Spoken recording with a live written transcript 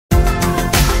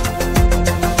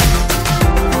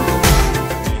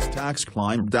tax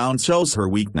climb down shows her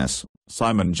weakness.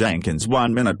 Simon Jenkins.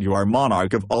 1 minute you are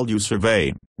monarch of all you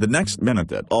survey, the next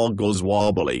minute it all goes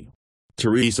wobbly.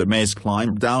 Theresa May's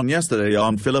climb down yesterday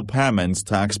on Philip Hammond's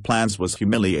tax plans was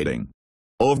humiliating.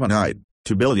 Overnight,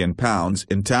 £2 billion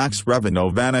in tax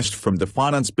revenue vanished from the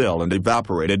finance bill and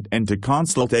evaporated into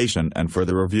consultation and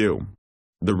further review.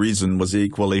 The reason was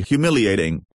equally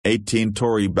humiliating. 18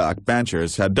 Tory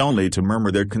backbenchers had only to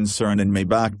murmur their concern and May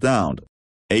backed down.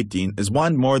 18 is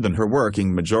one more than her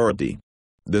working majority.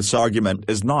 This argument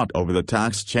is not over the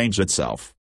tax change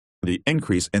itself. The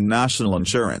increase in national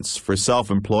insurance for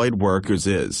self-employed workers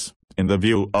is, in the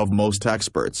view of most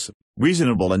experts,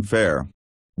 reasonable and fair.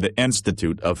 The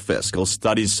Institute of Fiscal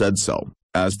Studies said so,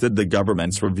 as did the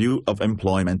government's review of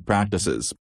employment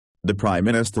practices. The Prime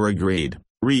Minister agreed,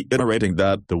 reiterating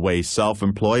that the way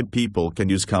self-employed people can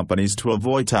use companies to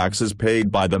avoid taxes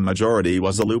paid by the majority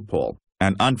was a loophole,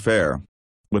 and unfair.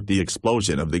 With the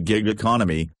explosion of the gig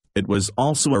economy, it was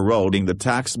also eroding the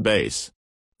tax base.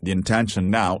 The intention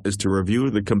now is to review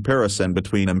the comparison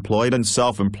between employed and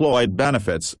self-employed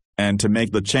benefits, and to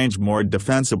make the change more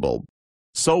defensible.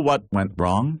 So what went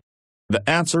wrong? The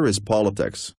answer is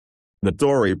politics. The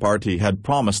Tory party had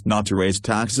promised not to raise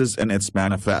taxes in its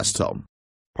manifesto.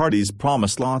 Parties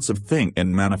promise lots of things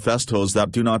in manifestos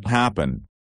that do not happen.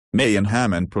 May and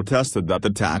Hammond protested that the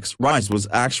tax rise was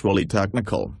actually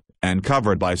technical, and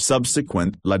covered by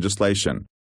subsequent legislation.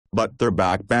 But their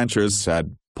backbenchers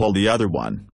said, pull the other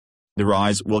one. The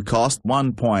rise will cost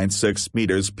 1.6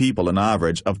 million people an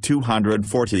average of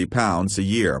 £240 a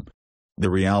year. The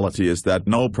reality is that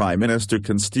no Prime Minister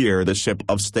can steer the ship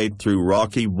of state through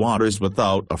rocky waters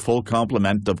without a full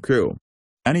complement of crew.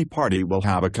 Any party will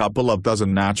have a couple of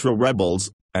dozen natural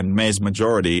rebels, and May's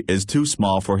majority is too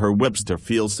small for her whips to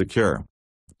feel secure.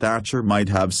 Thatcher might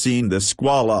have seen this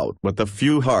squall out with a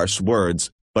few harsh words,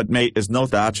 but May is no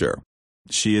Thatcher.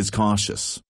 She is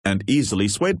cautious, and easily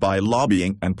swayed by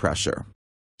lobbying and pressure.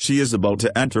 She is about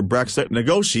to enter Brexit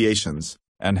negotiations,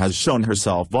 and has shown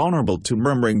herself vulnerable to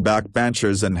murmuring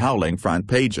backbenchers and howling front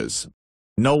pages.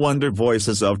 No wonder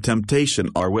voices of temptation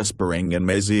are whispering in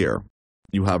May's ear.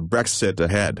 You have Brexit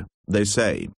ahead, they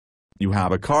say. You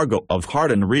have a cargo of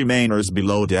hardened Remainers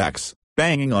below decks,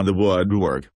 banging on the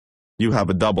woodwork. You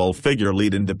have a double-figure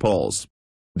lead in the polls.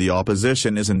 The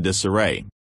opposition is in disarray.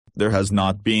 There has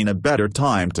not been a better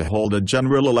time to hold a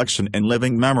general election in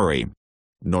living memory.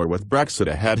 Nor with Brexit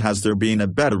ahead has there been a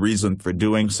better reason for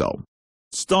doing so.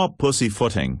 Stop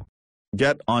pussyfooting.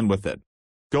 Get on with it.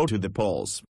 Go to the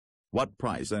polls. What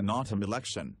prize an autumn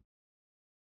election?